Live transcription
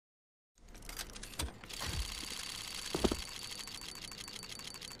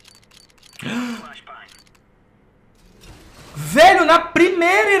Sério, na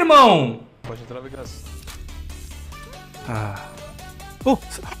primeira, irmão! Pode entrar, Vegas. Ah. Oh,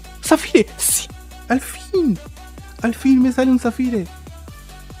 Zafire! Sí! Al fin! Al fin me sale un Zafire!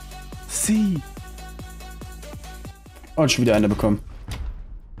 Sí! Und schon wieder eine bekommen.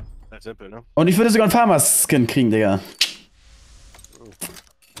 Simpel, ne? Und ich würde sogar einen Farmers-Skin kriegen, Digga.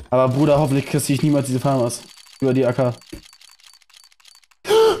 Aber Bruder, hoffentlich kriege ich niemals diese Farmers. Über die AK.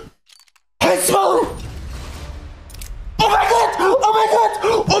 Halt's Maul! Oh mein Gott! Oh mein Gott!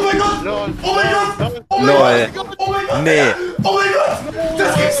 Oh mein Gott! Oh mein Gott! Oh mein Gott! Oh mein Gott! Nee! Oh mein Gott!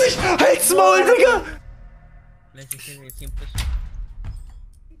 Das gibt's nicht! Halt's Maul, Digga!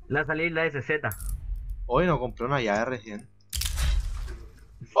 La salí la SZ. Hoy no compré una llave recién.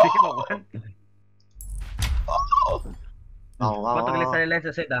 Sí, Vamos, vamos. ¿Cuánto que le sale la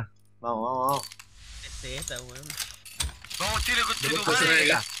SZ? Vamos, vamos, vamos. SZ, weón. Vamos, tire con tu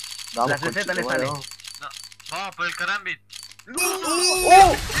madre. Vamos, La SZ le sale. vamos. No, vamos por el carambit.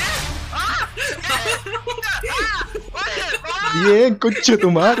 Bien, concha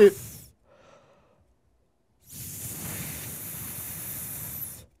tu madre.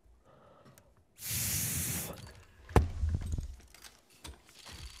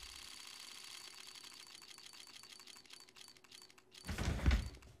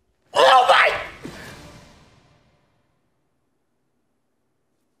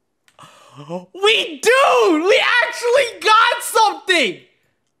 We do! We actually got something!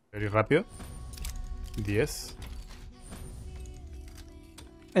 Very rápido. 10.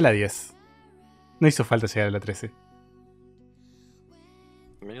 En la 10. No hizo falta llegar a la 13.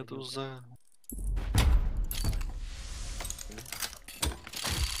 Medusa.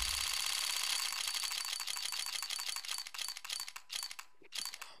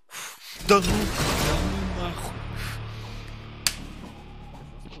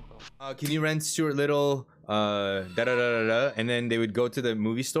 Can you rent Stuart Little, da da da da da, and then they would go to the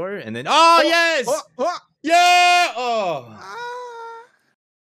movie store, and then yes, yeah,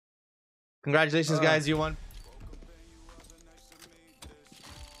 congratulations, guys, you won.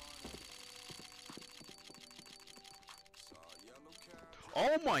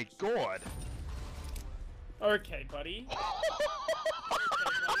 Oh my god! Okay, buddy.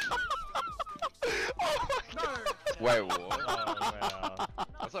 Wait, what? Oh, well.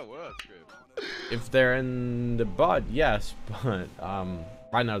 That's not worth it. If they're in the bot, yes, but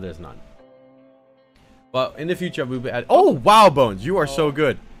right now there's none. But in the future we will add. Oh wow, Bones, you are so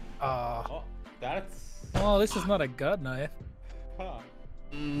good. That's... Oh, this is not a god knife.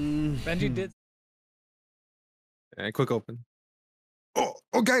 Benji did. And quick open.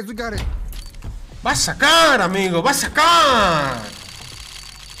 Oh, guys, we got it. Va a sacar, amigo, va a sacar.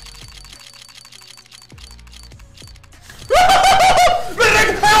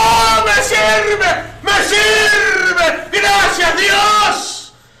 ¡Oh, me sirve! ¡Me sirve! ¡Gracias,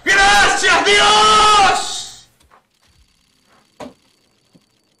 Dios! ¡Gracias, Dios!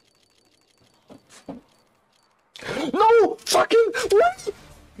 No! Fucking what?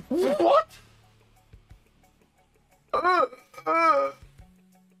 What?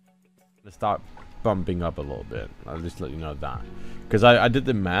 Let's start bumping up a little bit. I'll just let you know that. Because I did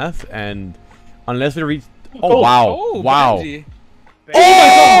the math, and unless we reach... Oh, wow. Oh, wow. Benji.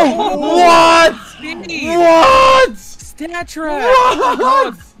 Oh! What? What? Statra!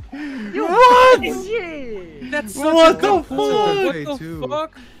 What? What? That's What the fuck? What the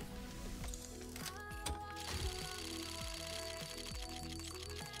fuck?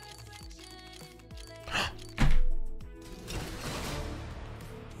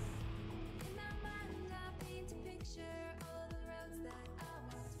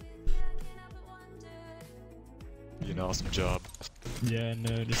 You know, awesome job. Yeah,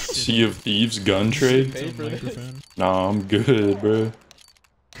 no. Sea of Thieves gun trade? Nah, I'm good, bro.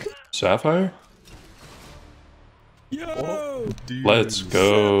 Sapphire? Yo! Let's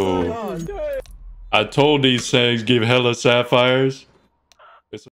go. I told these things give hella sapphires.